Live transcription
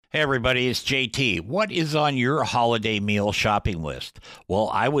Hey everybody, it's JT. What is on your holiday meal shopping list? Well,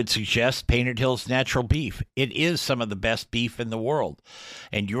 I would suggest Painted Hills Natural Beef. It is some of the best beef in the world,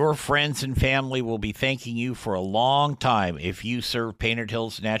 and your friends and family will be thanking you for a long time if you serve Painted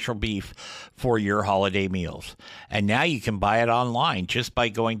Hills Natural Beef for your holiday meals. And now you can buy it online just by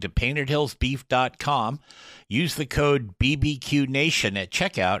going to paintedhillsbeef.com. Use the code BBQNation at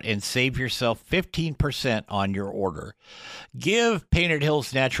checkout and save yourself 15% on your order. Give Painted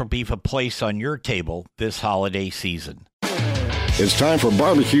Hills Natural Beef a place on your table this holiday season. It's time for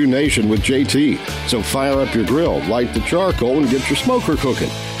Barbecue Nation with JT. So fire up your grill, light the charcoal, and get your smoker cooking.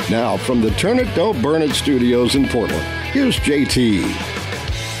 Now, from the Turn It, Don't Burn It studios in Portland, here's JT.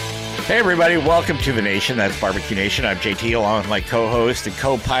 Hey everybody, welcome to the Nation. That's Barbecue Nation. I'm JT along with my co-host and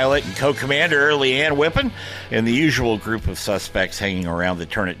co-pilot and co-commander Leanne Whippen and the usual group of suspects hanging around the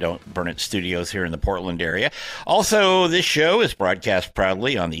Turn It, Don't Burn It studios here in the Portland area. Also, this show is broadcast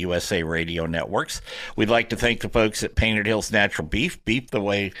proudly on the USA Radio networks. We'd like to thank the folks at Painted Hills Natural Beef, beef the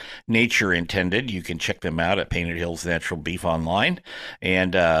way nature intended. You can check them out at Painted Hills Natural Beef online.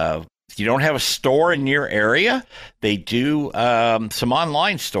 And if you don't have a store in your area, they do some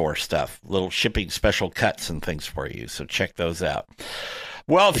online store stuff, little shipping special cuts and things for you. So check those out.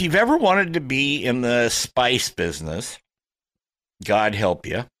 Well, if you've ever wanted to be in the spice business, God help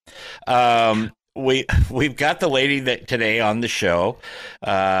you. We've got the lady that today on the show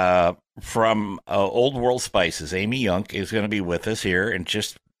from Old World Spices. Amy Yunk is going to be with us here in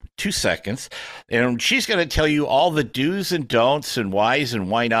just 2 seconds, and she's going to tell you all the do's and don'ts and whys and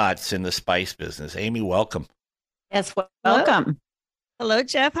why nots in the spice business. Amy, welcome. Yes, welcome. Hello,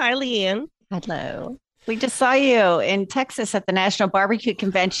 Jeff. Hi, Leanne. Hello. We just saw you in Texas at the National Barbecue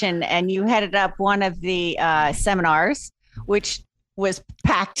Convention, and you headed up one of the seminars, which was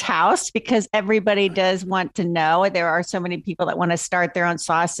packed house because everybody does want to know. There are so many people that want to start their own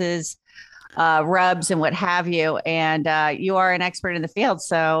sauces, rubs and what have you. And you are an expert in the field.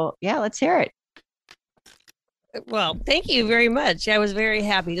 So yeah, let's hear it. Well, thank you very much. I was very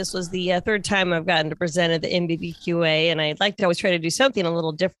happy. This was the third time I've gotten to present at the NBBQA, and I'd like to always try to do something a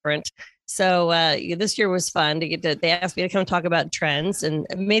little different. So this year was fun to get to, they asked me to come talk about trends, and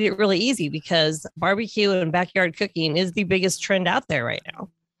it made it really easy because barbecue and backyard cooking is the biggest trend out there right now.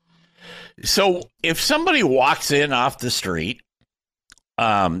 So if somebody walks in off the street,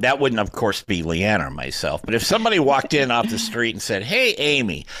 that wouldn't, of course, be Leanne or myself. But if somebody walked in off the street and said, "Hey,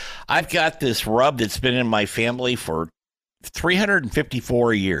 Amy, I've got this rub that's been in my family for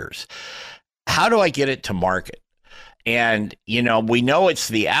 354 years. How do I get it to market?" And, you know, we know it's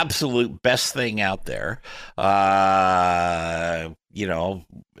the absolute best thing out there. You know,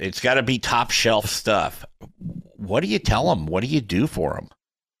 it's got to be top shelf stuff. What do you tell them? What do you do for them?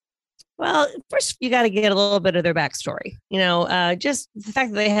 Well, first, you got to get a little bit of their backstory. You know, just the fact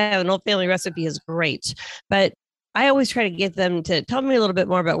that they have an old family recipe is great. But I always try to get them to tell me a little bit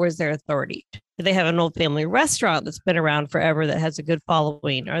more about where's their authority. Do they have an old family restaurant that's been around forever that has a good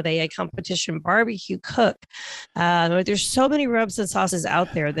following? Are they a competition barbecue cook? There's so many rubs and sauces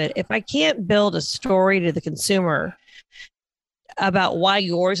out there that if I can't build a story to the consumer about why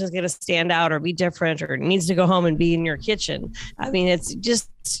yours is going to stand out or be different or needs to go home and be in your kitchen, I mean, it's just,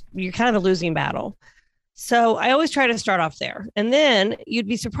 you're kind of a losing battle. So I always try to start off there. And then you'd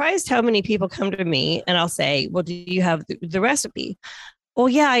be surprised how many people come to me and I'll say, "Well, do you have the recipe?" "Well,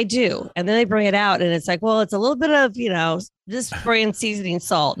 yeah, I do." And then they bring it out and it's like, "Well, it's a little bit of, you know, this brand seasoning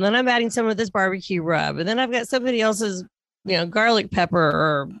salt. And then I'm adding some of this barbecue rub. And then I've got somebody else's, you know, garlic pepper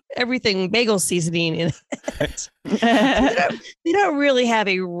or everything bagel seasoning in it." They don't really have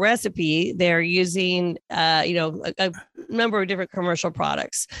a recipe. They're using, a number of different commercial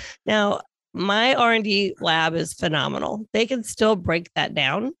products. Now, my R&D lab is phenomenal. They can still break that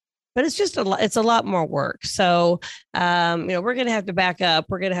down, but it's just it's a lot more work. So, we're going to have to back up.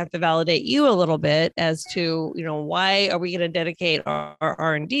 We're going to have to validate you a little bit as to, you know, why are we going to dedicate our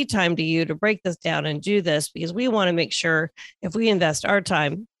R&D time to you to break this down and do this? Because we want to make sure if we invest our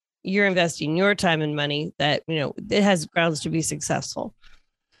time, you're investing your time and money, that, you know, it has grounds to be successful.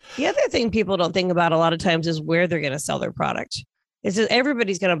 The other thing people don't think about a lot of times is where they're going to sell their product. It's just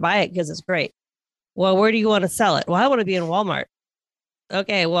everybody's going to buy it because it's great. Well, where do you want to sell it? Well, I want to be in Walmart.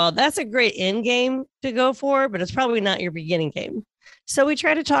 Okay, well, that's a great end game to go for, but it's probably not your beginning game. So we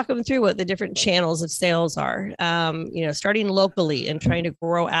try to talk them through what the different channels of sales are, starting locally and trying to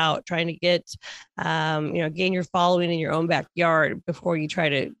grow out, trying to get, gain your following in your own backyard before you try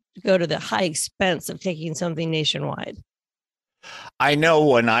to go to the high expense of taking something nationwide. I know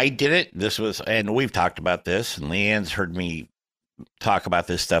when I did it, and we've talked about this, and Leanne's heard me talk about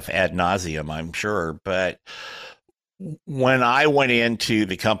this stuff ad nauseum, I'm sure, but when I went into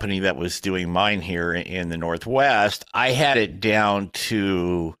the company that was doing mine here in the Northwest, I had it down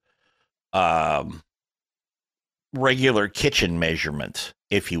to regular kitchen measurements,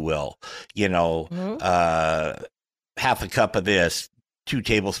 if you will. Half a cup of this, 2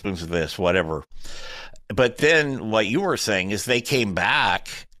 tablespoons of this, whatever. But then what you were saying is they came back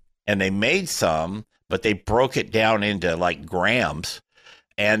and they made some, but they broke it down into like grams.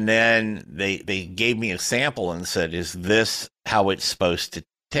 And then they gave me a sample and said, is this how it's supposed to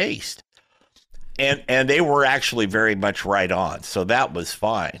taste? And they were actually very much right on. So that was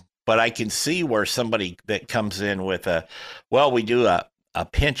fine. But I can see where somebody that comes in with we do a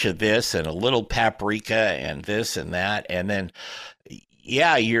pinch of this and a little paprika and this and that. And then,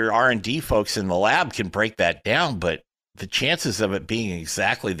 your R&D folks in the lab can break that down, but the chances of it being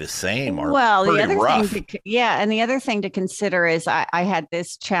exactly the same are pretty rough. And the other thing to consider is I had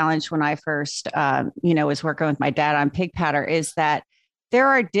this challenge when I first, was working with my dad on pig powder, is that there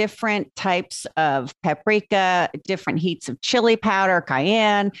are different types of paprika, different heats of chili powder,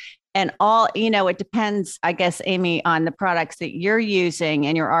 cayenne, and all, it depends, I guess, Amy, on the products that you're using,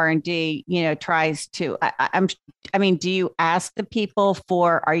 and your R&D, tries to, do you ask the people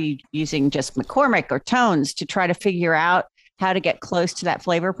are you using just McCormick or Tones to try to figure out how to get close to that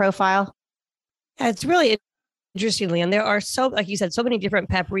flavor profile? It's really interesting, Leanne. There are like you said, so many different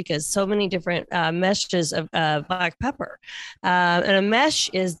paprikas, so many different meshes of black pepper. And a mesh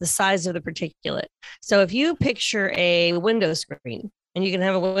is the size of the particulate. So if you picture a window screen, and you can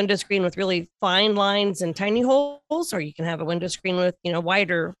have a window screen with really fine lines and tiny holes, or you can have a window screen with,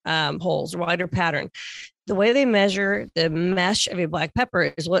 wider holes, wider pattern. The way they measure the mesh of a black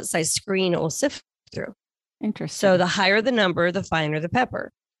pepper is what size screen it will sift through. Interesting. So the higher the number, the finer the pepper.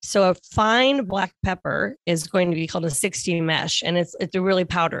 So a fine black pepper is going to be called a 60 mesh, and it's really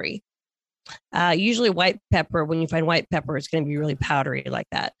powdery. Usually white pepper, when you find white pepper, it's going to be really powdery like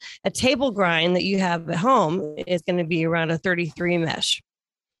that. A table grind that you have at home is going to be around a 33 mesh.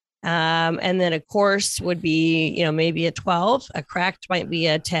 And then a coarse would be, maybe a 12, a cracked might be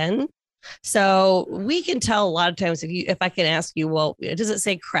a 10. So we can tell a lot of times if I can ask you, well, does it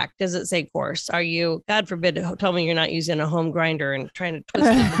say cracked? Does it say coarse? Are you, God forbid, tell me you're not using a home grinder and trying to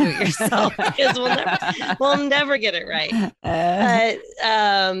twist it and do it yourself, because we'll never get it right. But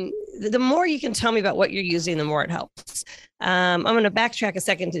the more you can tell me about what you're using, the more it helps. I'm going to backtrack a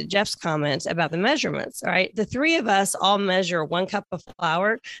second to Jeff's comment about the measurements. All right. The three of us all measure 1 cup of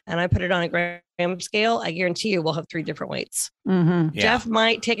flour, and I put it on a gram scale. I guarantee you we'll have 3 different weights. Mm-hmm. Yeah. Jeff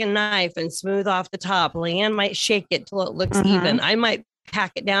might take a knife and smooth off the top. Leanne might shake it till it looks even. I might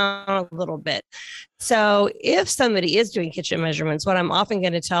pack it down a little bit. So if somebody is doing kitchen measurements, what I'm often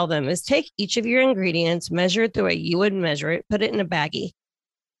going to tell them is take each of your ingredients, measure it the way you would measure it, put it in a baggie.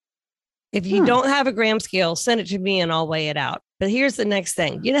 If you don't have a gram scale, send it to me and I'll weigh it out. But here's the next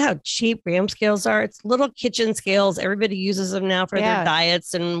thing. You know how cheap gram scales are? It's little kitchen scales. Everybody uses them now for their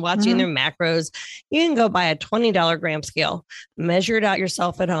diets and watching their macros. You can go buy a $20 gram scale, measure it out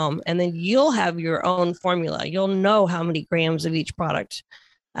yourself at home, and then you'll have your own formula. You'll know how many grams of each product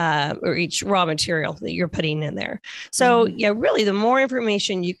or each raw material that you're putting in there. So really, the more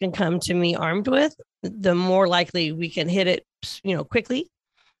information you can come to me armed with, the more likely we can hit it, quickly,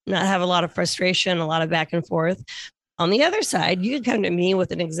 not have a lot of frustration, a lot of back and forth. On the other side, you can come to me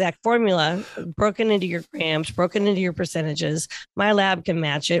with an exact formula broken into your grams, broken into your percentages. My lab can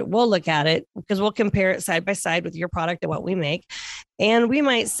match it. We'll look at it because we'll compare it side by side with your product and what we make. And we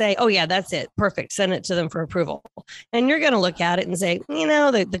might say, oh yeah, that's it. Perfect. Send it to them for approval. And you're going to look at it and say,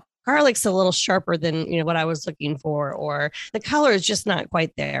 the garlic's a little sharper than what I was looking for, or the color is just not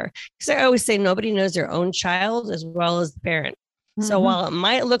quite there. Because I always say nobody knows their own child as well as the parent. So while it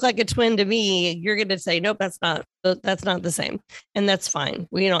might look like a twin to me, you're going to say, nope, that's not the same. And that's fine.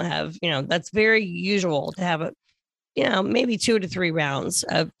 We don't have, that's very usual to have maybe 2 to 3 rounds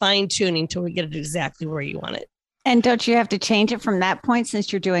of fine tuning till we get it exactly where you want it. And don't you have to change it from that point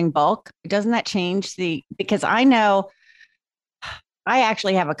since you're doing bulk? Doesn't that change because I know I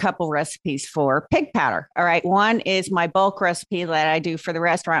actually have a couple recipes for pig powder. All right. One is my bulk recipe that I do for the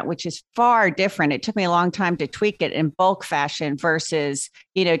restaurant, which is far different. It took me a long time to tweak it in bulk fashion versus,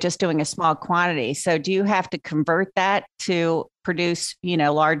 just doing a small quantity. So do you have to convert that to produce,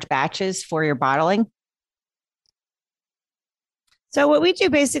 large batches for your bottling? So what we do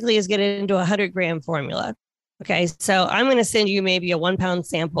basically is get it into a 100-gram formula. Okay. So I'm going to send you maybe a 1-pound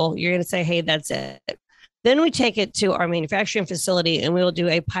sample. You're going to say, hey, that's it. Then we take it to our manufacturing facility and we will do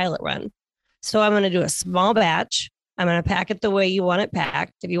a pilot run. So I'm going to do a small batch. I'm going to pack it the way you want it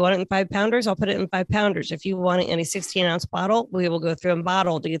packed. If you want it in 5-pounders, I'll put it in 5-pounders. If you want it in a 16-ounce bottle, we will go through and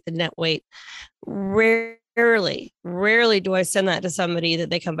bottle to get the net weight. Rarely rarely do I send that to somebody that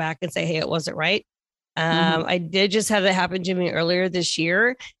they come back and say, hey, it wasn't right. I did just have that happen to me earlier this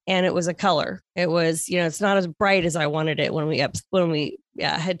year, and it was a color. It was, it's not as bright as I wanted it when we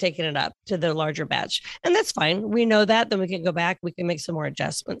had taken it up to the larger batch, and that's fine. We know that. Then we can go back. We can make some more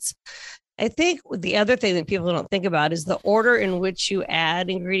adjustments. I think the other thing that people don't think about is the order in which you add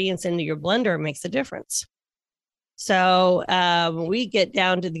ingredients into your blender makes a difference. So we get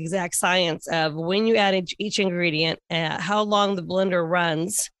down to the exact science of when you add each ingredient, how long the blender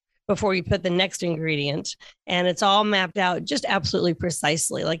runs before you put the next ingredient. And it's all mapped out just absolutely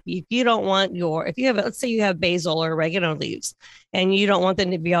precisely. Like if you don't want let's say you have basil or oregano leaves and you don't want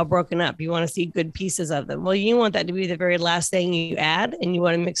them to be all broken up. You want to see good pieces of them. Well, you want that to be the very last thing you add, and you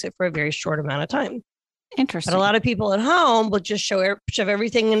want to mix it for a very short amount of time. Interesting. But a lot of people at home will just shove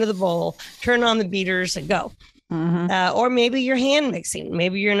everything into the bowl, turn on the beaters and go. Or maybe you're hand mixing.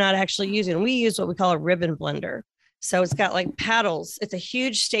 Maybe you're not actually using. We use what we call a ribbon blender. So it's got like paddles. It's a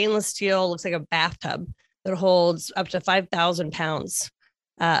huge stainless steel, looks like a bathtub that holds up to 5,000 pounds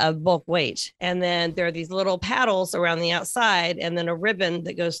of bulk weight. And then there are these little paddles around the outside and then a ribbon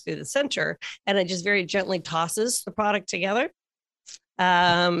that goes through the center. And it just very gently tosses the product together.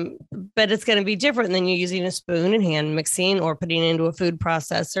 But it's going to be different than you using a spoon and hand mixing or putting it into a food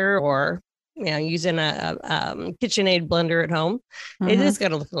processor or using a KitchenAid blender at home. It is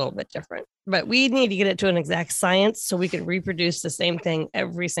going to look a little bit different, but we need to get it to an exact science so we can reproduce the same thing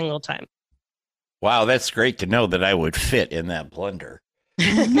every single time. Wow, that's great to know that I would fit in that blender. We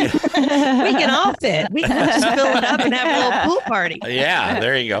can all fit. We can just fill it up and have a little pool party. Yeah,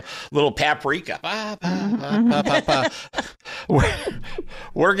 there you go. Little paprika.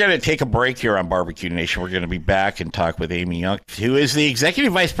 We're going to take a break here on Barbecue Nation. We're going to be back and talk with Amy Young, who is the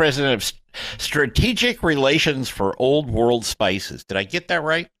Executive Vice President of Strategic Relations for Old World Spices. Did I get that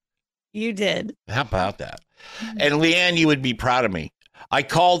right? You did. How about that? And Leanne, you would be proud of me. I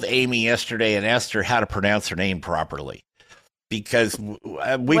called Amy yesterday and asked her how to pronounce her name properly. Because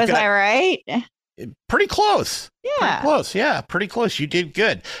was I right? Pretty close. Yeah. Pretty close. You did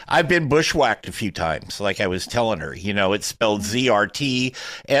good. I've been bushwhacked a few times, like I was telling her. It's spelled ZRTSWY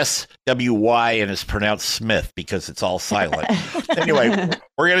and it's pronounced Smith because it's all silent. Anyway,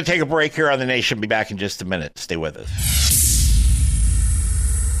 we're going to take a break here on The Nation. Be back in just a minute. Stay with us.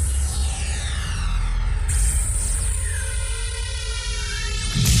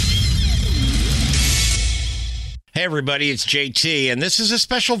 Hey everybody, it's JT, and this is a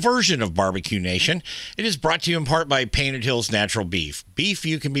special version of Barbecue Nation. It is brought to you in part by Painted Hills Natural Beef. Beef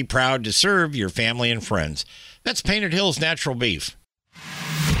you can be proud to serve your family and friends. That's Painted Hills Natural Beef.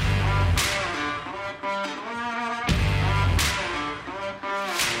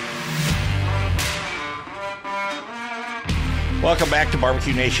 Welcome back to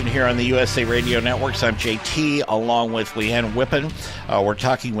Barbecue Nation here on the USA Radio Networks. I'm JT along with Leanne Whippen. We're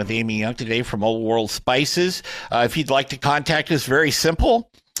talking with Amy Young today from Old World Spices. If you'd like to contact us, very simple.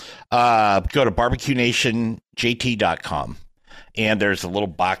 Go to barbecuenationjt.com. And there's a little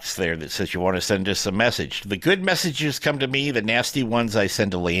box there that says you want to send us a message. The good messages come to me. The nasty ones I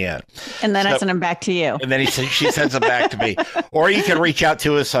send to Leanne. And then I send them back to you. And then she sends them back to me. Or you can reach out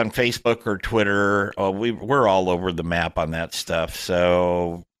to us on Facebook or Twitter. We're all over the map on that stuff.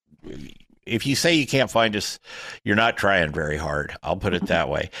 So if you say you can't find us, you're not trying very hard. I'll put it that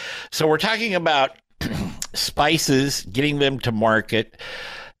way. So we're talking about spices, getting them to market.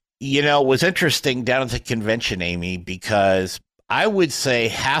 It was interesting down at the convention, Amy, because I would say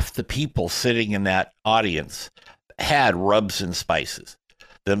half the people sitting in that audience had rubs and spices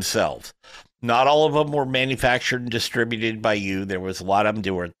themselves. Not all of them were manufactured and distributed by you. There was a lot of them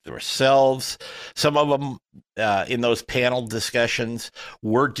doing it themselves. Some of them in those panel discussions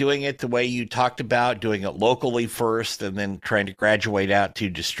were doing it the way you talked about, doing it locally first and then trying to graduate out to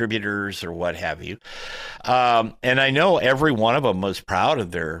distributors or what have you. And I know every one of them was proud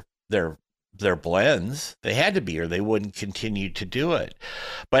of their blends. They had to be, or they wouldn't continue to do it.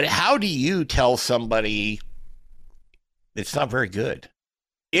 But how do you tell somebody it's not very good,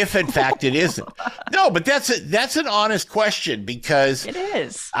 if in fact it isn't? No, but that's an honest question, because it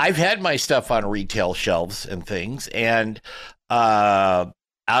is. I've had my stuff on retail shelves and things, and out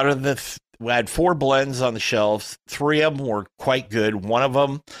of we had 4 blends on the shelves. 3 of them were quite good. One of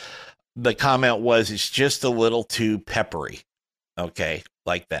them, the comment was, it's just a little too peppery. Okay,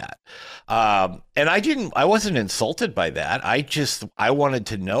 like that. And I wasn't insulted by that. I wanted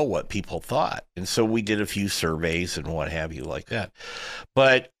to know what people thought. And so we did a few surveys and what have you like that.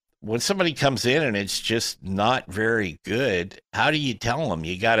 But when somebody comes in and it's just not very good, how do you tell them?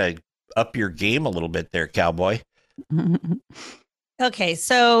 You got to up your game a little bit there, cowboy. Okay,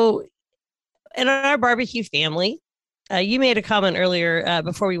 so in our barbecue family, you made a comment earlier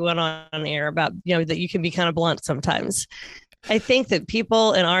before we went on air about, that you can be kind of blunt sometimes. I think that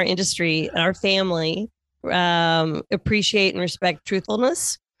people in our industry, our family, appreciate and respect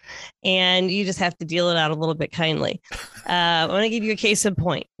truthfulness, and you just have to deal it out a little bit kindly. I want to give you a case in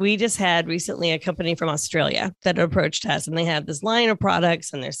point. We just had recently a company from Australia that approached us, and they have this line of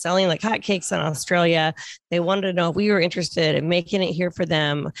products and they're selling like hotcakes in Australia. They wanted to know if we were interested in making it here for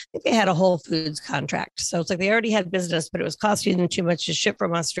them. I think they had a Whole Foods contract. So it's like they already had business, but it was costing them too much to ship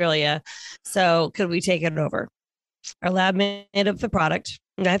from Australia. So could we take it over? Our lab made up the product.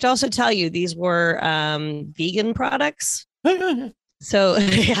 And I have to also tell you, these were vegan products. So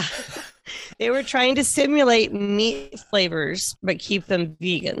yeah, they were trying to simulate meat flavors, but keep them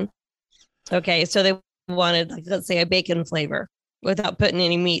vegan. Okay. So they wanted, like, let's say a bacon flavor without putting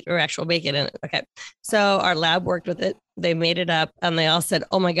any meat or actual bacon in it. Okay. So our lab worked with it. They made it up and they all said,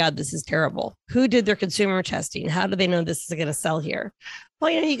 oh my God, this is terrible. Who did their consumer testing? How do they know this is going to sell here? Well,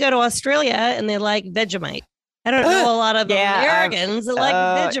 you go to Australia and they like Vegemite. I don't know a lot of Americans that like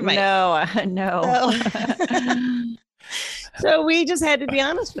Vegemite. No. So we just had to be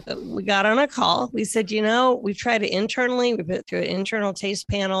honest with them. We got on a call. We said, we've tried it internally. We put it through an internal taste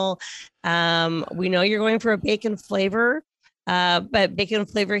panel. We know you're going for a bacon flavor, but bacon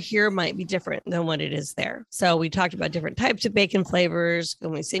flavor here might be different than what it is there. So we talked about different types of bacon flavors.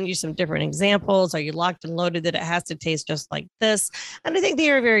 Can we send you some different examples? Are you locked and loaded that it has to taste just like this? And I think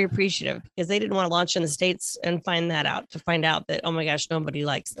they were very appreciative because they didn't want to launch in the States and find out that, oh my gosh, nobody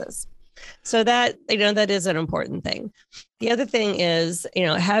likes this. So that, that is an important thing. The other thing is,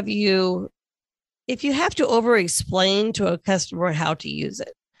 if you have to over explain to a customer how to use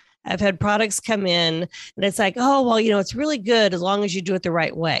it. I've had products come in and it's like, oh, well, it's really good as long as you do it the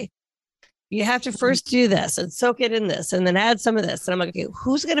right way. You have to first do this and soak it in this and then add some of this. And I'm like, okay,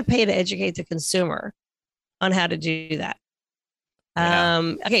 who's going to pay to educate the consumer on how to do that?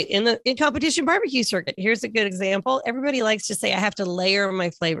 Yeah. Okay. In competition barbecue circuit, here's a good example. Everybody likes to say, I have to layer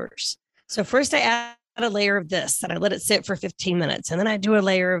my flavors. So first I add a layer of this and I let it sit for 15 minutes. And then I do a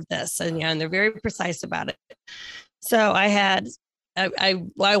layer of this and they're very precise about it. So I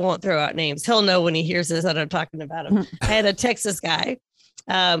won't throw out names. He'll know when he hears this that I'm talking about him. I had a Texas guy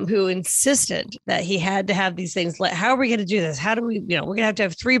who insisted that he had to have these things. How are we going to do this? How do we, we're going to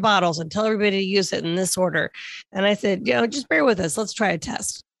have 3 bottles and tell everybody to use it in this order. And I said, just bear with us. Let's try a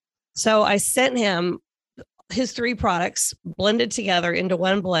test. So I sent him his 3 products blended together into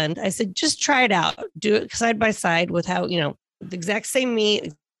one blend. I said, just try it out. Do it side by side with how, the exact same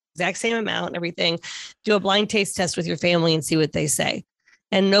meat, exact same amount and everything. Do a blind taste test with your family and see what they say.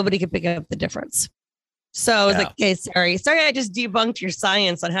 And nobody could pick up the difference. So I was like, okay, sorry, I just debunked your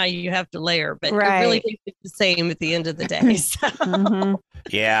science on how you have to layer, but it really tastes the same at the end of the day. So.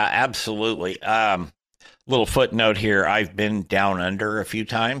 Yeah, absolutely. Little footnote here. I've been down under a few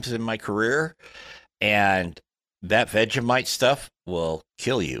times in my career, and that Vegemite stuff will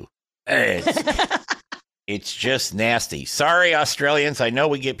kill you. It's just nasty. Sorry, Australians. I know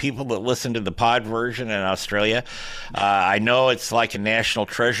we get people that listen to the pod version in Australia. I know it's like a national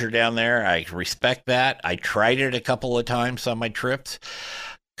treasure down there. I respect that. I tried it a couple of times on my trips.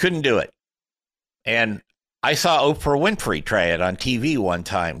 Couldn't do it. And I saw Oprah Winfrey try it on TV one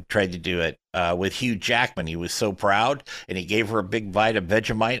time, tried to do it with Hugh Jackman. He was so proud, and he gave her a big bite of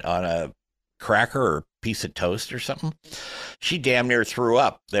Vegemite on a cracker or piece of toast or something. She damn near threw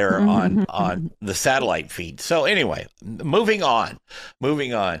up there on the satellite feed. So anyway, moving on.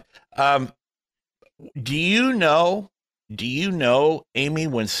 Do you know, Amy,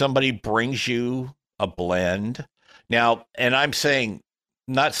 when somebody brings you a blend now, and I'm saying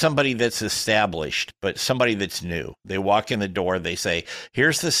not somebody that's established, but somebody that's new. They walk in the door, they say,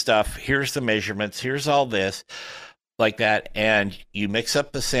 here's the stuff, here's the measurements, here's all this, like that. And you mix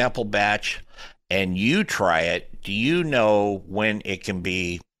up the sample batch and you try it. Do you know when it can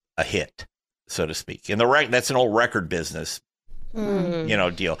be a hit, so to speak? In the that's an old record business,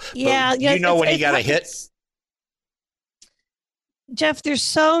 deal. Yeah. Do you know when you got a hit? Jeff, there's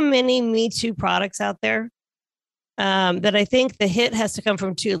so many Me Too products out there that I think the hit has to come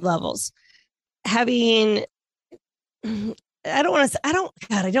from 2 levels. Having, I don't want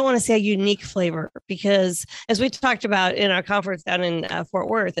to say a unique flavor, because as we talked about in our conference down in Fort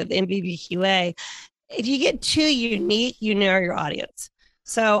Worth at the MBBQA, if you get too unique, you know your audience.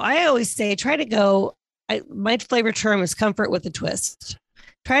 So I always say, try to go, my flavor term is comfort with a twist.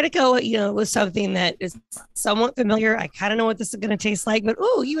 Try to go, with something that is somewhat familiar. I kind of know what this is going to taste like, but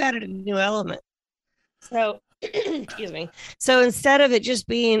you added a new element. So, excuse me. So instead of it just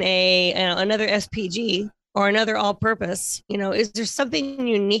being another SPG, or another all-purpose, is there something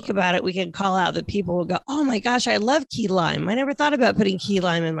unique about it we can call out that people will go, oh my gosh, I love key lime. I never thought about putting key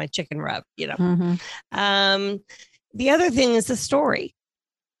lime in my chicken rub, The other thing is the story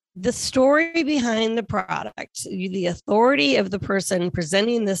behind the product, the authority of the person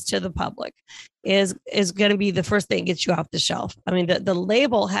presenting this to the public is going to be the first thing that gets you off the shelf. I mean, the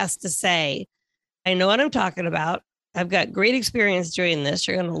label has to say, I know what I'm talking about. I've got great experience doing this.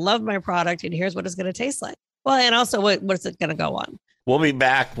 You're going to love my product, and here's what it's going to taste like. Well, and also what's it going to go on? We'll be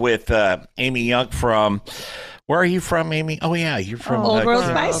back with Amy Young from, where are you from, Amy? Oh, yeah, you're from Old World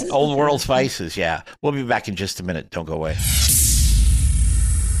Spices. Old World Spices, yeah. We'll be back in just a minute. Don't go away.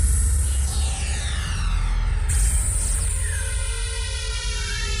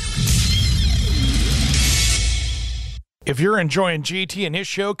 If you're enjoying GT and his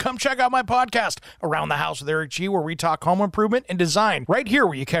show, come check out my podcast, Around the House with Eric G., where we talk home improvement and design right here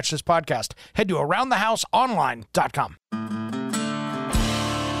where you catch this podcast. Head to AroundTheHouseOnline.com.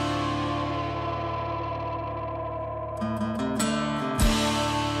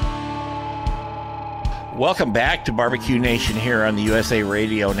 Welcome back to Barbecue Nation here on the USA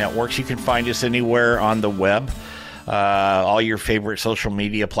Radio Networks. You can find us anywhere on the web. All your favorite social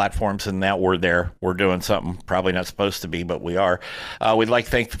media platforms, and that we're there. We're doing something probably not supposed to be, but we are. We'd like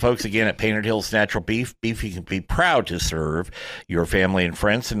to thank the folks again at Painted Hills Natural Beef. Beef you can be proud to serve your family and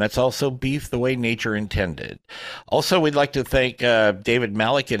friends, and that's also beef the way nature intended. Also, we'd like to thank David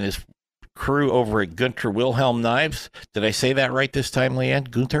Malik and his crew over at Gunter Wilhelm Knives. Did I say that right this time, Leanne?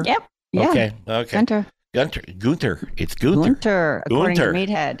 Gunter? Yep. Yeah. Okay. Gunter. It's Gunter. Gunter, according to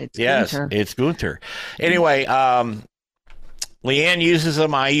Meathead. It's Gunter. It's Gunter. Anyway, Leanne uses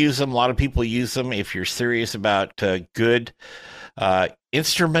them. I use them. A lot of people use them. If you're serious about good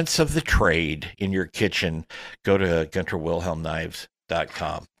instruments of the trade in your kitchen, go to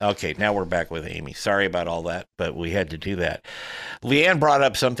GunterWilhelmKnives.com. Okay, now we're back with Amy. Sorry about all that, but we had to do that. Leanne brought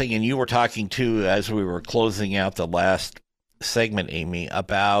up something, and you were talking too as we were closing out the last segment, Amy,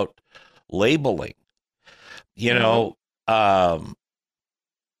 about labeling. And I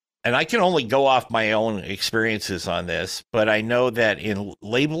can only go off my own experiences on this, but I know that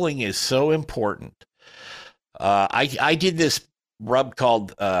labeling is so important. I did this rub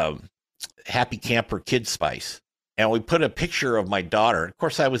called Happy Camper Kid Spice, and we put a picture of my daughter. Of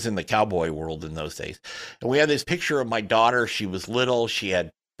course, I was in the cowboy world in those days, and we had this picture of my daughter. She was little. She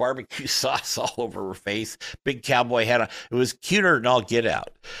had barbecue sauce all over her face, big cowboy hat on. It was cuter than all get out,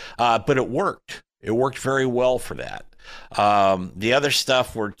 but it worked. It worked very well for that. The other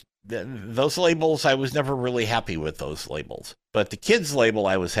stuff were those labels. I was never really happy with those labels, but the kids label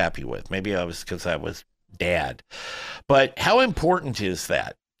I was happy with. Maybe I was because I was dad. But how important is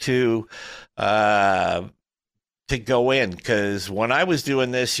that to go in? Because when I was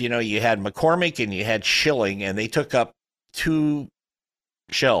doing this, you had McCormick and you had Schilling, and they took up 2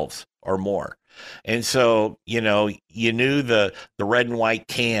 shelves or more. And so, you knew the red and white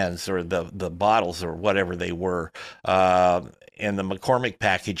cans or the bottles or whatever they were, and the McCormick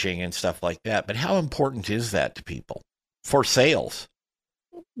packaging and stuff like that. But how important is that to people for sales?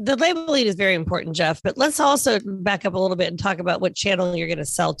 The labeling is very important, Jeff, but let's also back up a little bit and talk about what channel you're going to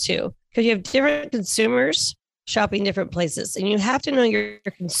sell to, because you have different consumers shopping different places, and you have to know your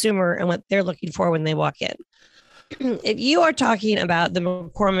consumer and what they're looking for when they walk in. If you are talking about the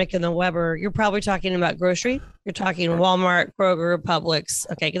McCormick and the Weber, you're probably talking about grocery. You're talking Walmart, Kroger, Publix.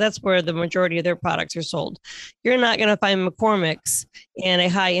 Okay, because that's where the majority of their products are sold. You're not going to find McCormick's in a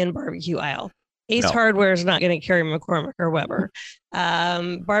high-end barbecue aisle. Ace Hardware is not going to carry McCormick or Weber.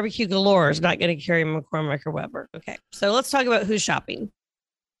 Barbecue Galore is not going to carry McCormick or Weber. Okay, so let's talk about who's shopping.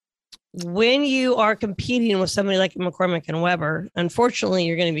 When you are competing with somebody like McCormick and Weber, unfortunately,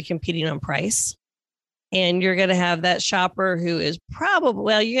 you're going to be competing on price. And you're going to have that shopper who is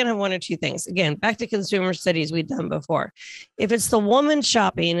probably, you're going to have one or two things. Again, back to consumer studies we've done before. If it's the woman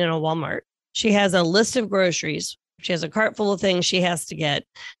shopping in a Walmart, she has a list of groceries. She has a cart full of things she has to get.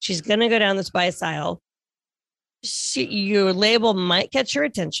 She's going to go down the spice aisle. Your label might catch her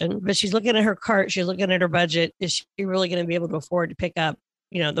attention, but she's looking at her cart. She's looking at her budget. Is she really going to be able to afford to pick up,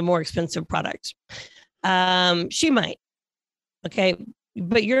 the more expensive products? She might. Okay.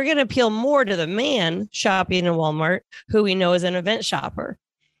 But you're going to appeal more to the man shopping in Walmart, who we know is an event shopper.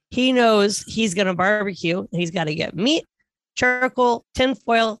 He knows he's going to barbecue. He's got to get meat, charcoal,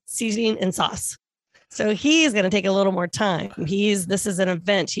 tinfoil, seasoning, and sauce. So he's going to take a little more time. This is an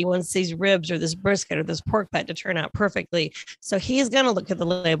event. He wants these ribs or this brisket or this pork butt to turn out perfectly. So he's going to look at the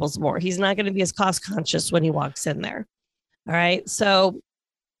labels more. He's not going to be as cost conscious when he walks in there. All right. So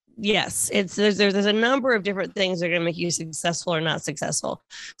Yes, there's a number of different things that are going to make you successful or not successful.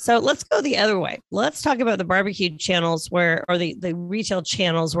 So let's go the other way. Let's talk about the barbecue channels or the retail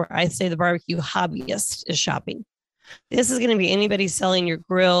channels where I say the barbecue hobbyist is shopping. This is going to be anybody selling your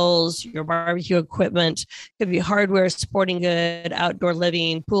grills, your barbecue equipment, could be hardware, sporting good, outdoor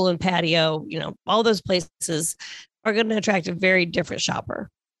living, pool and patio, all those places are going to attract a very different shopper.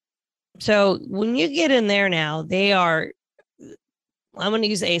 So when you get in there now, I'm going to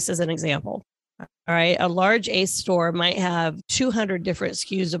use Ace as an example. All right. A large Ace store might have 200 different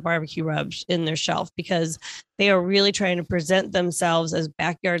SKUs of barbecue rubs in their shelf because they are really trying to present themselves as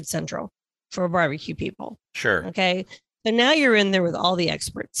backyard central for barbecue people. Sure. Okay. So now you're in there with all the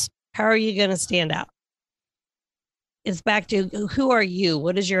experts. How are you going to stand out? It's back to who are you?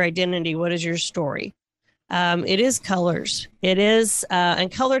 What is your identity? What is your story? It is colors. It is, and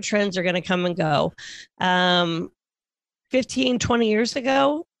color trends are going to come and go. 15, 20 years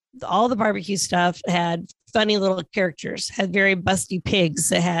ago, all the barbecue stuff had funny little characters, had very busty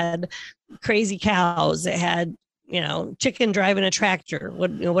pigs, it had crazy cows, it had, chicken driving a tractor,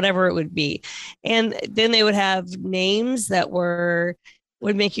 whatever it would be. And then they would have names that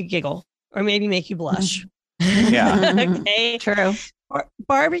would make you giggle or maybe make you blush. Yeah. Okay. True.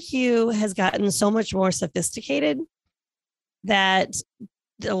 Barbecue has gotten so much more sophisticated that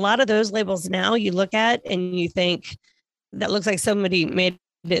a lot of those labels now you look at and you think that looks like somebody made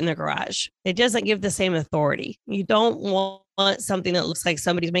it in their garage. It doesn't give the same authority. You don't want something that looks like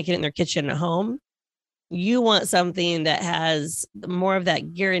somebody's making it in their kitchen at home. You want something that has more of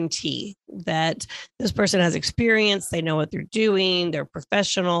that guarantee that this person has experience, they know what they're doing, they're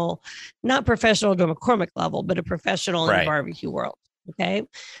professional, not professional to a McCormick level, but a professional in the barbecue world. Okay.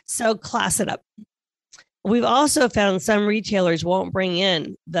 So class it up. We've also found some retailers won't bring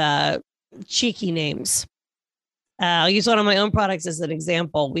in the cheeky names. I'll use one of my own products as an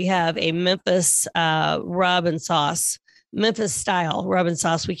example. We have a Memphis rub and sauce, Memphis style rub and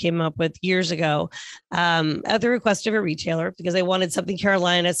sauce we came up with years ago at the request of a retailer because they wanted something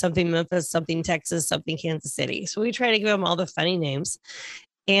Carolina, something Memphis, something Texas, something Kansas City. So we try to give them all the funny names.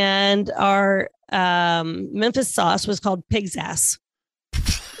 And our Memphis sauce was called Pig's Ass.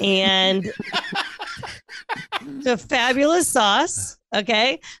 And it's a fabulous sauce.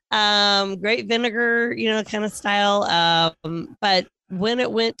 Okay. Great vinegar, kind of style. But when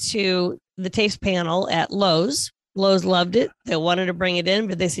it went to the taste panel at Lowe's loved it. They wanted to bring it in,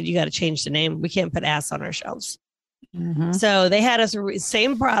 but they said, you got to change the name. We can't put ass on our shelves. Mm-hmm. So they had us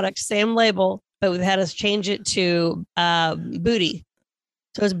same product, same label, but they had us change it to booty.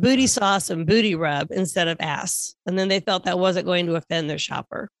 So it's booty sauce and booty rub instead of ass. And then they felt that wasn't going to offend their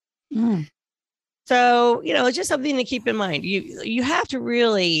shopper. Mm. So, it's just something to keep in mind. You have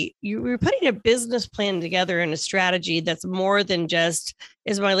to you're putting a business plan together and a strategy that's more than just,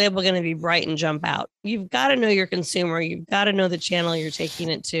 is my label going to be bright and jump out? You've got to know your consumer. You've got to know the channel you're taking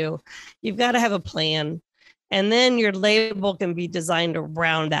it to. You've got to have a plan. And then your label can be designed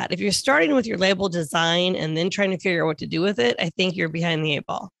around that. If you're starting with your label design and then trying to figure out what to do with it, I think you're behind the 8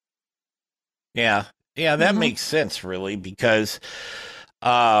 ball. Yeah. Yeah, that makes sense, really, because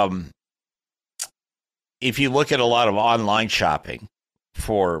if you look at a lot of online shopping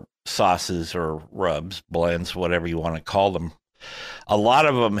for sauces or rubs, blends, whatever you want to call them, a lot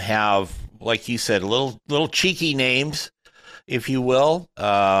of them have, like you said, little cheeky names, if you will,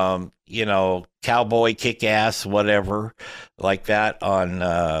 cowboy, kick-ass, whatever, like that on,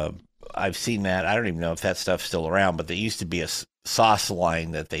 I've seen that. I don't even know if that stuff's still around, but there used to be a sauce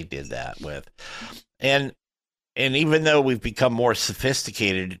line that they did that with. And even though we've become more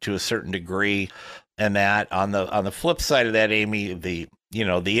sophisticated to a certain degree, and that on the flip side of that, Amy, the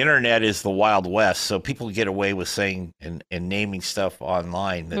internet is the Wild West. So people get away with saying and naming stuff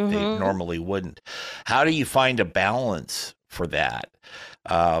online that they normally wouldn't. How do you find a balance for that?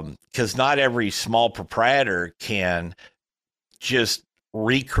 Because not every small proprietor can just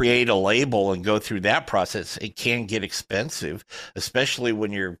recreate a label and go through that process. It can get expensive, especially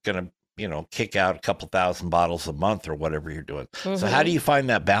when you're going to, kick out a couple thousand bottles a month or whatever you're doing. So how do you find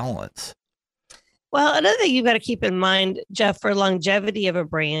that balance? Well, another thing you've got to keep in mind, Jeff, for longevity of a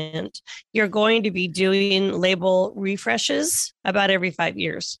brand, you're going to be doing label refreshes about every 5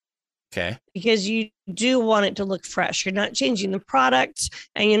 years. Okay. Because you do want it to look fresh. You're not changing the product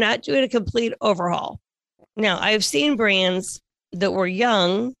and you're not doing a complete overhaul. Now, I've seen brands that were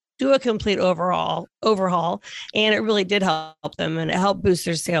young do a complete overhaul, and it really did help them and it helped boost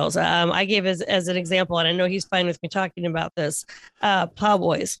their sales. I gave as an example, and I know he's fine with me talking about this,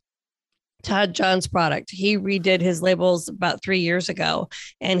 Plowboys. Todd John's product. He redid his labels about 3 years ago,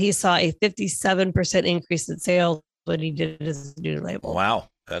 and he saw a 57% increase in sales when he did his new label. Wow.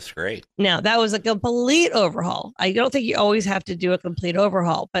 That's great. Now, that was a complete overhaul. I don't think you always have to do a complete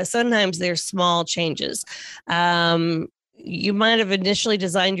overhaul, but sometimes there's small changes. You might have initially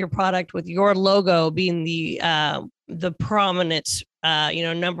designed your product with your logo being the prominent,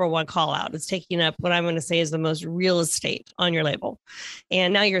 number one call out. It's taking up what I'm going to say is the most real estate on your label.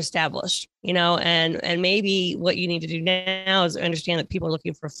 And now you're established, and maybe what you need to do now is understand that people are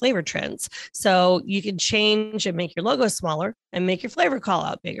looking for flavor trends. So you can change and make your logo smaller and make your flavor call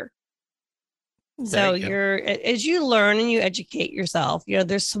out bigger. So as you learn and you educate yourself,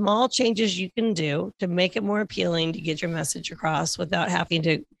 there's small changes you can do to make it more appealing to get your message across without having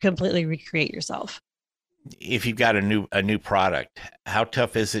to completely recreate yourself. If you've got a new product, how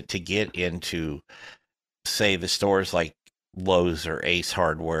tough is it to get into, say, the stores like Lowe's or Ace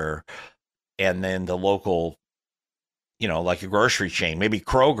Hardware, and then the local, like a grocery chain, maybe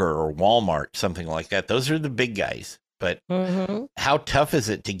Kroger or Walmart, something like that? Those are the big guys. But how tough is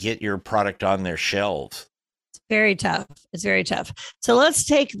it to get your product on their shelves? It's very tough. It's very tough. So let's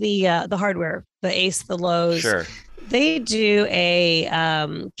take the hardware, the Ace, the Lowe's. Sure. They do a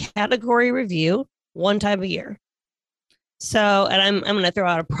category review one time a year. So, and I'm going to throw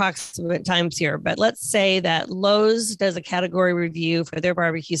out approximate times here, but let's say that Lowe's does a category review for their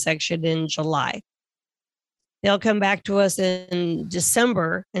barbecue section in July. They'll come back to us in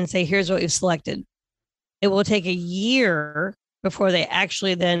December and say, here's what we've selected. It will take a year before they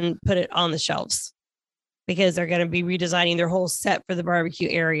actually then put it on the shelves, because they're going to be redesigning their whole set for the barbecue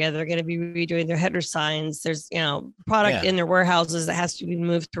area. They're going to be redoing their header signs. There's, product in their warehouses that has to be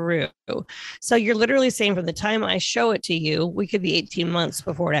moved through. So you're literally saying from the time I show it to you, we could be 18 months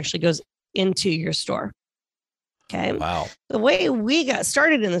before it actually goes into your store. Okay. Wow. The way we got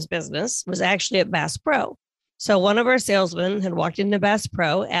started in this business was actually at Bass Pro. So one of our salesmen had walked into Bass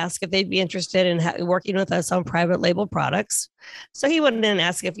Pro, asked if they'd be interested in working with us on private label products. So he went in and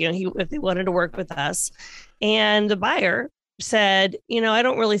asked if they wanted to work with us. And the buyer said, I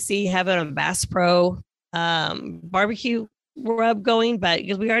don't really see having a Bass Pro barbecue rub going, but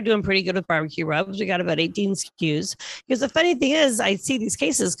because we are doing pretty good with barbecue rubs, we got about 18 SKUs. Because the funny thing is, I see these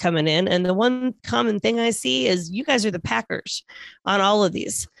cases coming in, and the one common thing I see is you guys are the packers on all of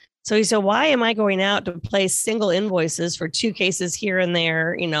these. So he said, why am I going out to place single invoices for 2 cases here and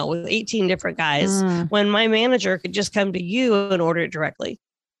there, with 18 different guys, when my manager could just come to you and order it directly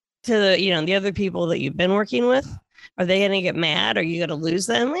to the other people that you've been working with? Are they going to get mad? Are you going to lose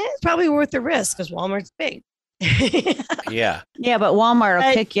them? It's probably worth the risk because Walmart's big. Yeah. Yeah, but Walmart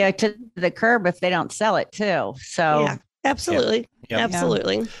will kick you to the curb if they don't sell it too. So yeah, absolutely. Yep.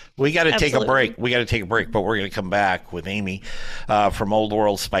 Absolutely. We got to take a break. But we're going to come back with Amy from Old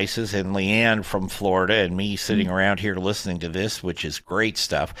World Spices and Leanne from Florida, and me sitting around here listening to this, which is great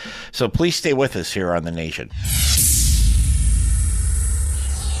stuff. So please stay with us here on The Nation.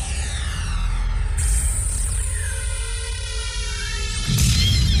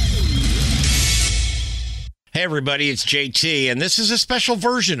 Hey everybody, it's JT, and this is a special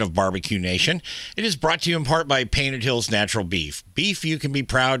version of Barbecue Nation. It is brought to you in part by Painted Hills Natural Beef. Beef you can be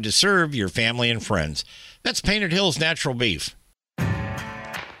proud to serve your family and friends. That's Painted Hills Natural Beef.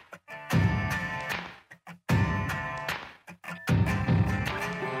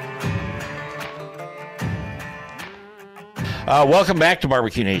 Welcome back to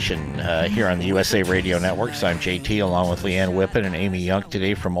Barbecue Nation here on the USA Radio Networks. I'm JT along with Leanne Whippen and Amy Young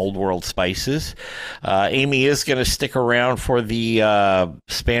today from Old World Spices. Amy is going to stick around for the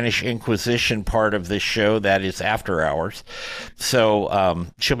Spanish Inquisition part of this show. That is after hours. So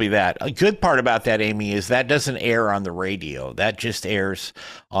she'll be that. A good part about that, Amy, is that doesn't air on the radio. That just airs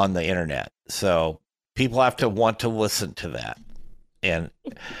on the internet. So people have to want to listen to that. And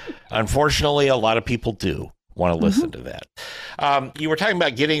unfortunately, a lot of people do want to listen to that. You were talking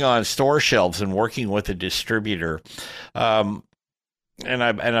about getting on store shelves and working with a distributor. And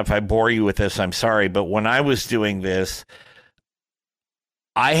if I bore you with this, I'm sorry, but when I was doing this,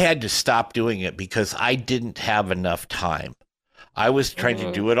 I had to stop doing it because I didn't have enough time. I was trying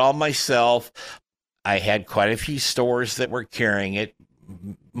to do it all myself. I had quite a few stores that were carrying it,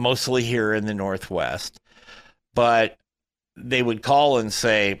 mostly here in the Northwest, but they would call and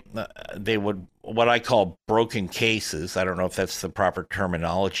say they would, what I call broken cases. I don't know if that's the proper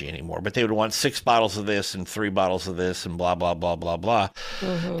terminology anymore, but they would want 6 bottles of this and 3 bottles of this and blah, blah, blah, blah, blah.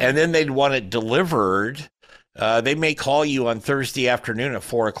 And then they'd want it delivered. They may call you on Thursday afternoon at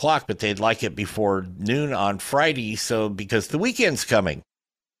 4 o'clock, but they'd like it before noon on Friday. So because the weekend's coming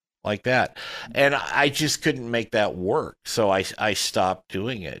like that. And I just couldn't make that work. So I stopped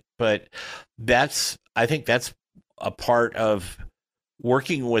doing it. But I think that's a part of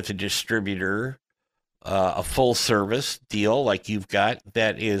working with a distributor a full service deal like you've got,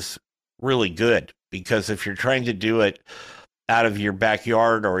 that is really good. Because if you're trying to do it out of your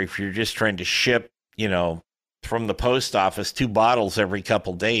backyard, or if you're just trying to ship, from the post office 2 bottles every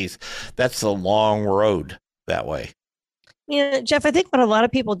couple days, that's a long road that way. Jeff, I think what a lot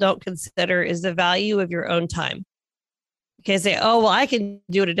of people don't consider is the value of your own time. Because they, oh, well, I can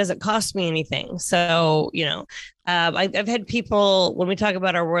do it. It doesn't cost me anything. So, I've had people, when we talk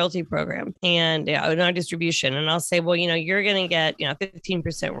about our royalty program and our distribution, and I'll say, well, you're going to get,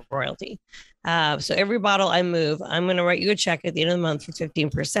 15% royalty. So every bottle I move, I'm going to write you a check at the end of the month for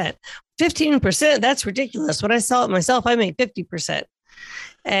 15%. 15%, that's ridiculous. When I sell it myself, I make 50%.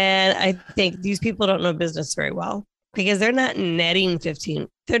 And I think these people don't know business very well, because they're not netting 15.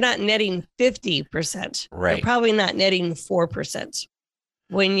 They're not netting 50%. Right. They're probably not netting 4%.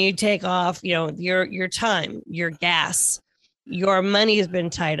 When you take off, your time, your gas, your money has been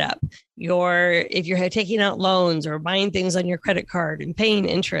tied up. If you're taking out loans or buying things on your credit card and paying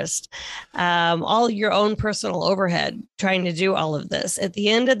interest, all your own personal overhead, trying to do all of this. At the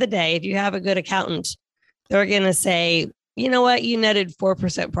end of the day, if you have a good accountant, they're going to say, you know what, you netted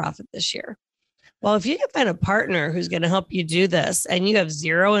 4% profit this year. Well, if you can find a partner who's going to help you do this and you have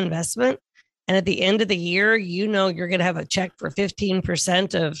zero investment, and at the end of the year, you're going to have a check for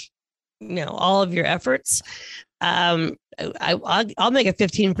 15% of, all of your efforts, I'll make a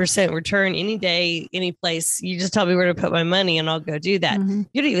 15% return any day, any place. You just tell me where to put my money and I'll go do that. Mm-hmm.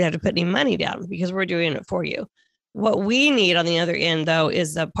 You don't even have to put any money down, because we're doing it for you. What we need on the other end, though,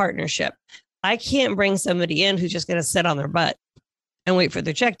 is a partnership. I can't bring somebody in who's just going to sit on their butt and wait for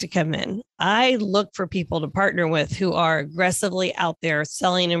their check to come in. I look for people to partner with who are aggressively out there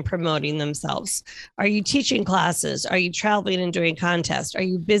selling and promoting themselves. Are you teaching classes? Are you traveling and doing contests? Are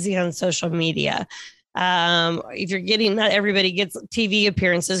you busy on social media? If you're getting, not everybody gets TV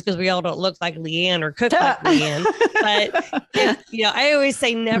appearances, because we all don't look like Leanne or cook like Leanne. But I always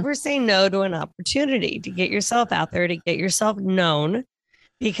say, never say no to an opportunity to get yourself out there, to get yourself known,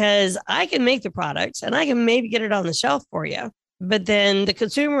 because I can make the product and I can maybe get it on the shelf for you. But then the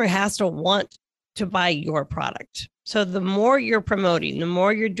consumer has to want to buy your product. So the more you're promoting, the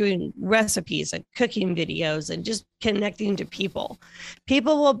more you're doing recipes and cooking videos and just connecting to people,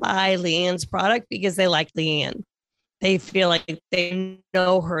 people will buy Leanne's product because they like Leanne. They feel like they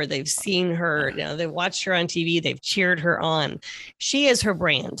know her. They've seen her. They've watched her on TV. They've cheered her on. She is her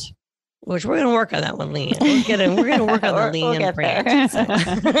brand, which we're going to work on that one, Leanne. We're going to work on the Leanne brand. So.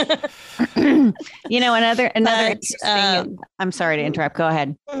 Another interesting, I'm sorry to interrupt. Go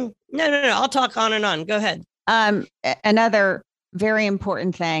ahead. No. I'll talk on and on. Go ahead. Another very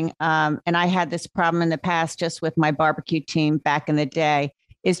important thing, and I had this problem in the past just with my barbecue team back in the day,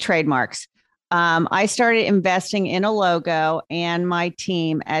 is trademarks. I started investing in a logo and my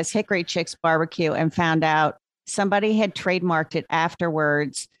team as Hickory Chicks Barbecue, and found out somebody had trademarked it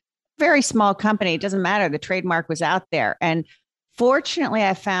afterwards. Very small company. It doesn't matter. The trademark was out there. And fortunately,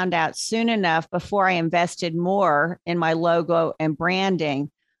 I found out soon enough before I invested more in my logo and branding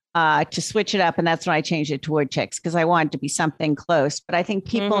to switch it up. And that's when I changed it to Wood Chicks, because I wanted to be something close. But I think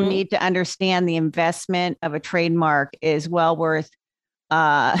people need to understand the investment of a trademark is well worth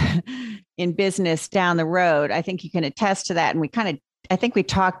in business down the road. I think you can attest to that. And I think we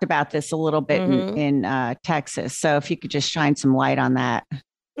talked about this a little bit in Texas. So if you could just shine some light on that.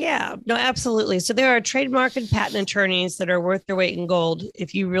 Yeah, no, absolutely. So there are trademark and patent attorneys that are worth their weight in gold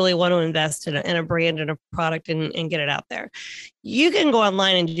if you really want to invest in a brand and a product and get it out there. You can go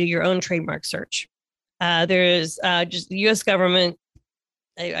online and do your own trademark search. There's just the U.S. government.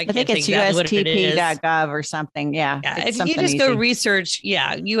 I think it's USTP.gov or something. Yeah. If you just go research,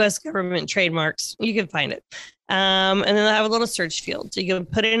 U.S. government trademarks, you can find it. And then they have a little search field. So you can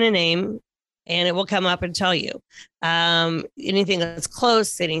put in a name, and it will come up and tell you anything that's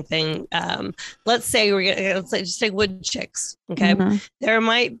close, anything. Let's say just take Wood Chicks. Okay. Mm-hmm. There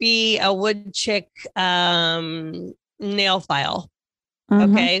might be a Wood Chick nail file.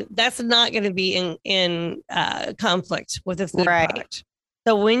 Mm-hmm. Okay. That's not going to be in conflict with a food product.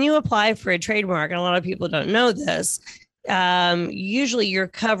 So when you apply for a trademark, and a lot of people don't know this, usually you're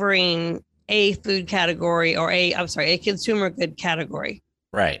covering a food category or a consumer good category.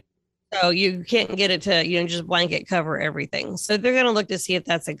 Right. So you can't get it to, just blanket cover everything. So they're going to look to see if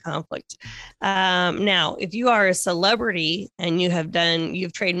that's in conflict. Now, if you are a celebrity and you've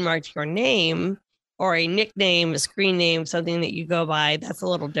trademarked your name or a nickname, a screen name, something that you go by, that's a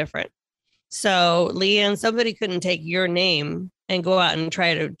little different. So Leanne, somebody couldn't take your name and go out and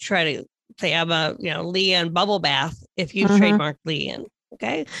try to say, I'm a, Leanne Bubble Bath if you trademarked Leanne.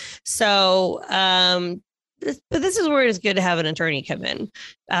 Okay. So, but this is where it's good to have an attorney come in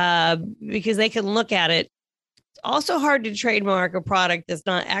because they can look at it. It's also hard to trademark a product that's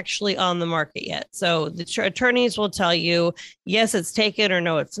not actually on the market yet. So the attorneys will tell you, yes, it's taken, or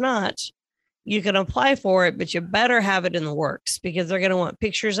no, it's not. You can apply for it, but you better have it in the works because they're going to want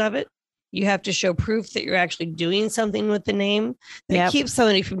pictures of it. You have to show proof that you're actually doing something with the name. That keeps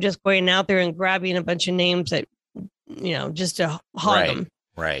somebody from just going out there and grabbing a bunch of names that, just to hog them.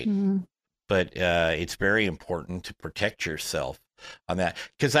 Right. Mm-hmm. But it's very important to protect yourself on that.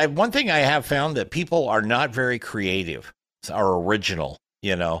 Because one thing I have found that people are not very creative or original.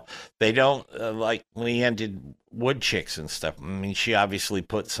 They don't like Leanne did wood chicks and stuff. I mean, she obviously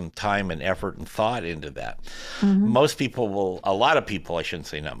put some time and effort and thought into that. Mm-hmm. A lot of people, I shouldn't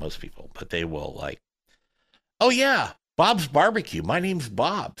say not most people, but they will like, oh yeah, Bob's Barbecue. My name's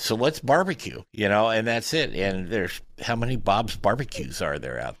Bob, so let's barbecue, and that's it. And there's how many Bob's Barbecues are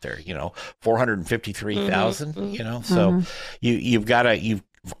there out there? 453,000, mm-hmm. So you've got to,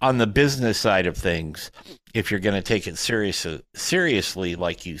 on the business side of things, if you're going to take it seriously,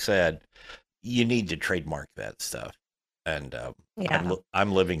 like you said, you need to trademark that stuff. And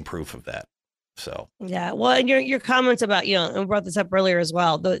I'm living proof of that. So, yeah. Well, and your comments about, and we brought this up earlier as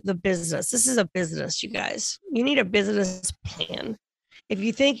well, the business, this is a business, you guys. You need a business plan. If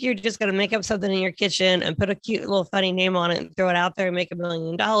you think you're just going to make up something in your kitchen and put a cute little funny name on it and throw it out there and make $1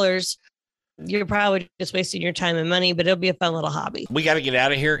 million, you're probably just wasting your time and money, but it'll be a fun little hobby. We got to get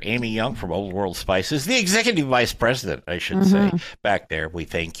out of here. Amy Young from Old World Spices, the executive vice president, I should say, back there. We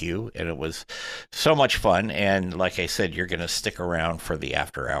thank you. And it was so much fun. And like I said, you're going to stick around for the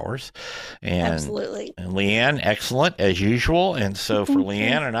after hours. And, absolutely. And Leanne, excellent as usual. And so for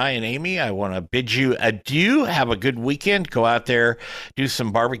Leanne and I and Amy, I want to bid you adieu. Have a good weekend. Go out there, do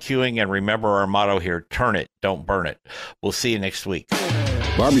some barbecuing, and remember our motto here, turn it, don't burn it. We'll see you next week.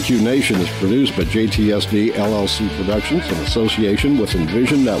 Barbecue Nation is produced by JTSD LLC Productions in association with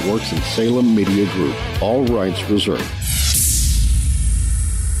Envision Networks and Salem Media Group. All rights reserved.